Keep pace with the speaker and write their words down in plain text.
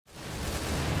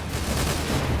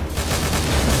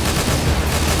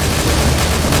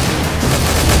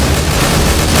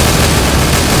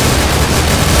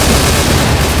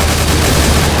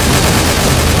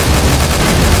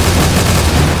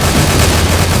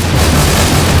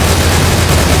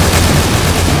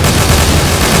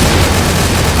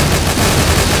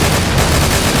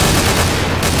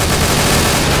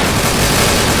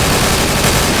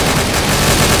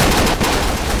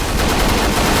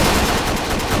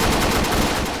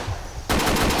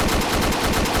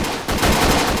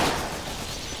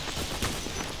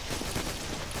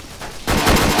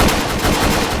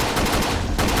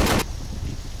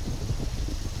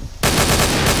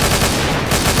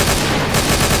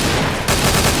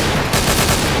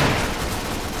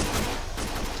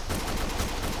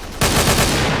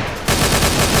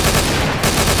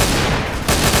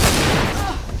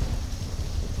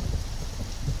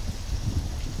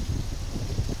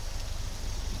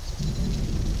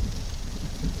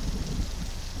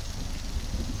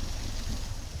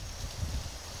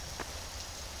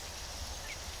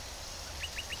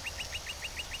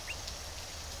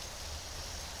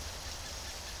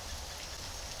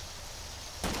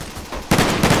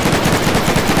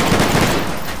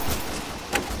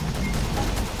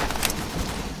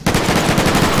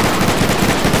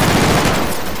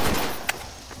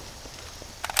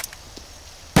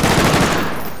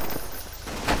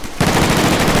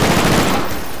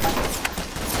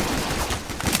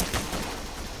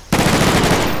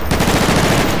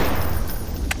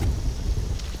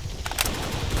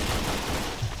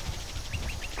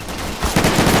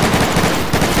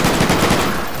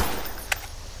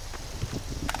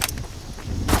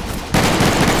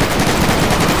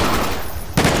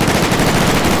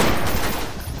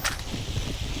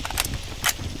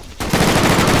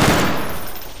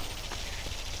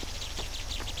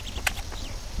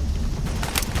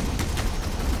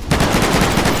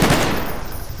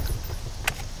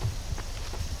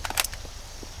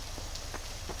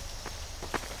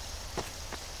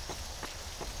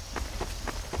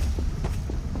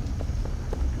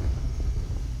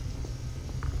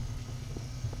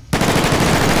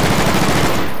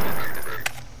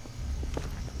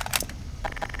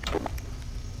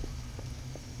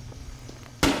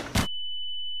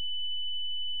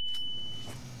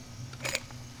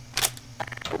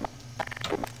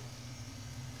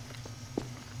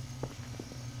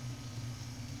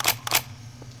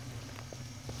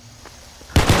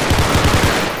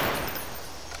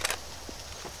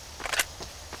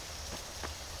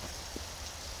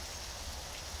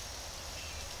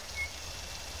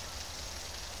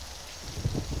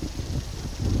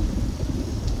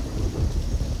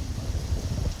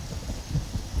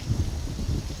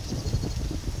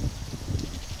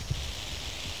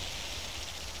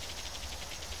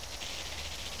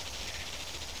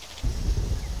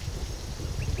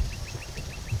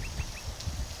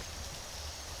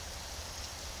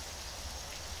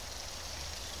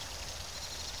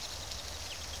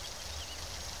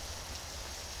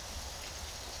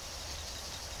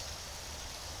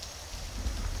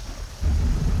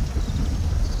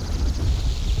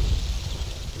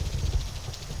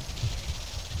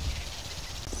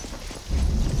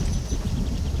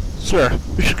Sir,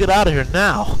 we should get out of here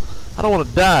now. I don't want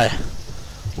to die.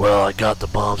 Well, I got the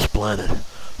bombs planted,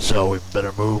 so we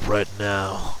better move right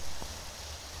now.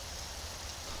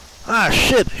 Ah,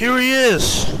 shit, here he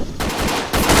is!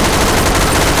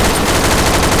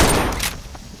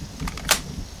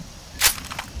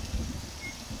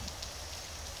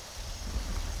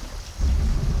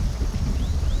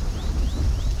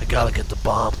 I gotta get the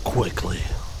bomb quickly.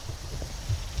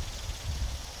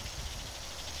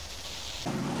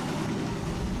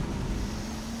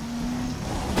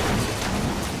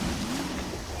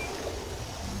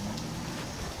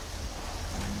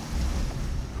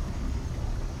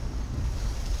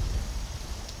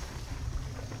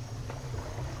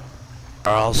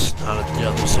 Charles, none of the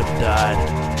others have died.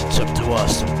 It's up to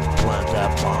us to plant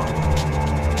that bomb.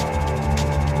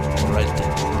 Alright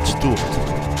then, let's do it.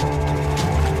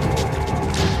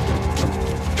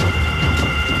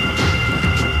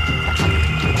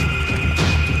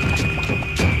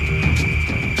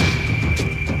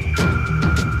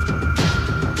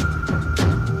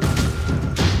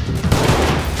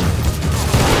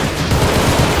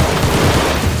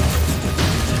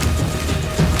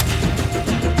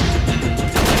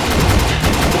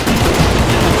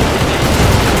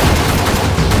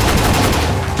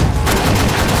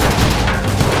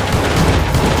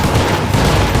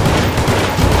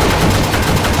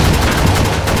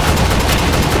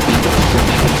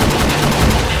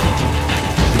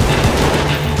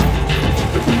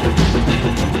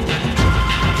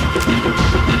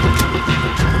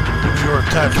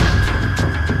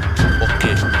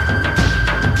 Okay.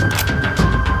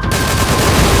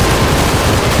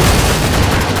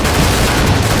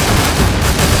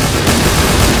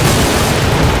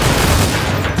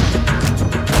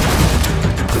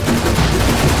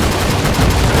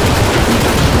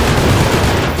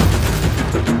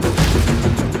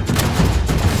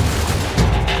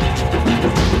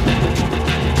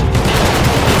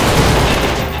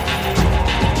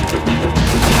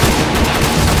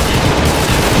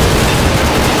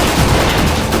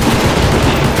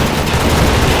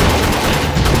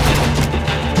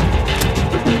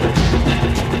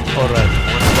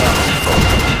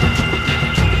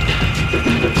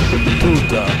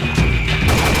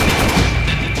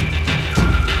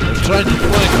 Trying to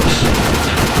flank us.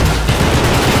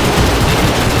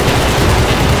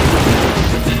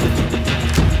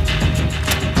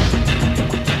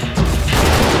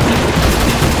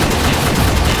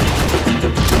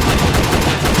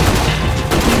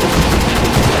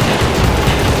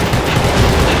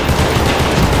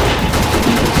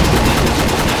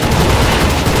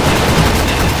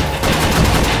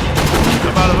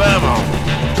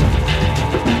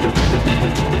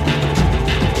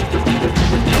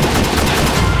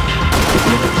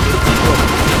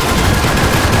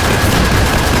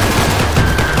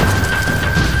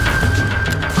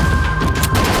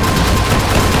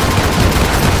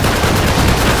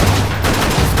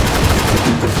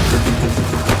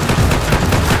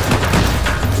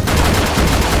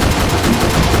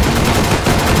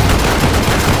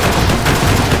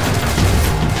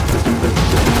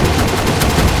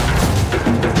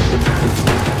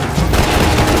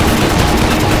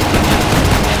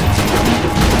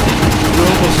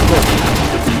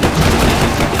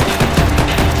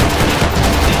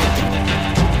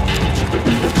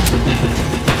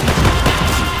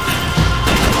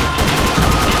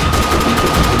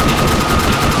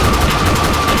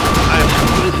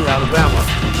 I'm out of ammo.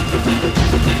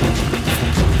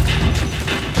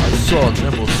 I saw an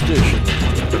ammo station.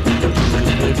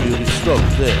 Maybe you'll be stuck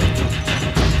there.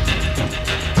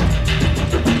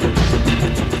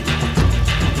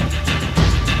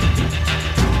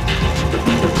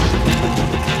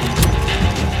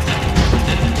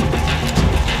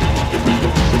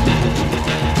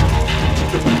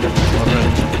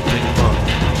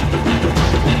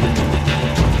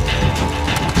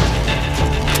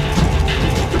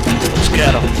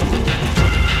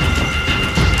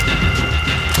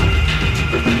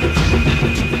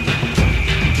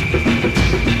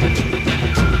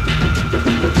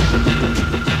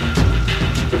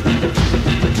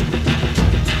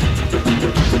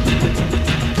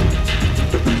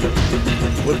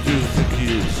 What do you think he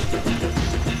is?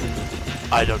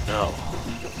 I don't know.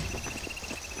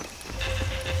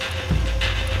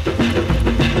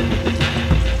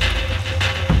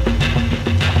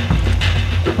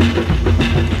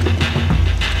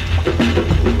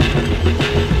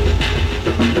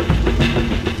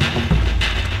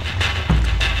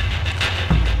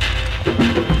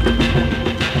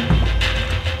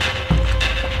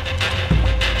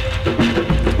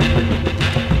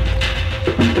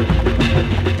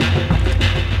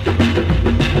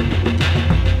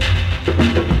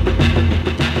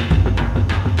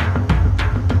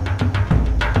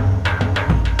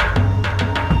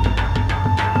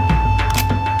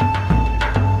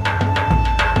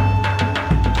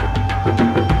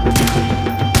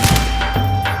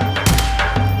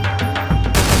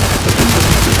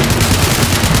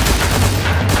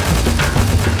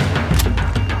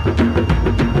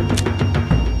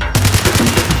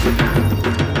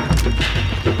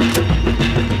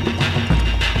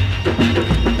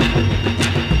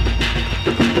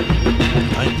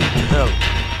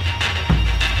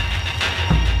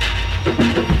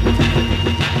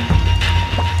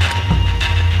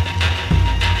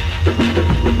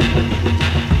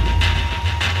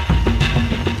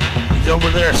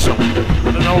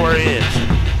 he is.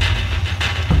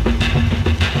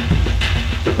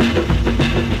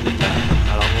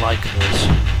 I don't like this.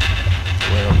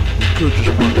 Well, we could just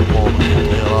plant the bomb and get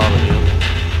the hell out of here.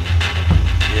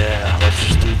 Yeah, let's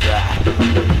just do that.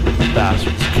 The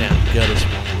bastards can't get us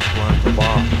when we plant the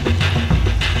bomb.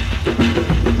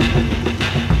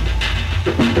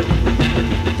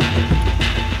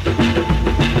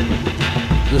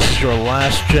 This is your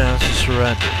last chance to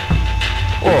surrender.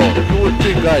 Oh, you would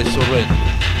think I surrender.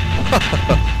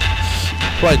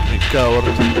 Fight me, coward.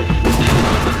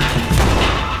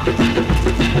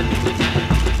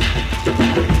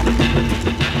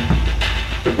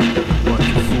 Bunch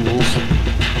of fools.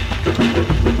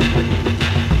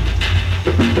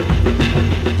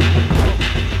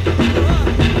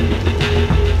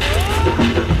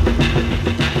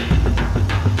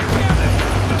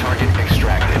 Target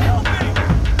extracted.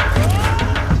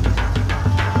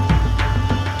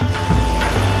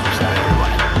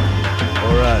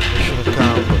 Alright, mission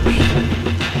accomplished.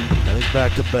 Heading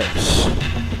back to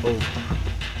base.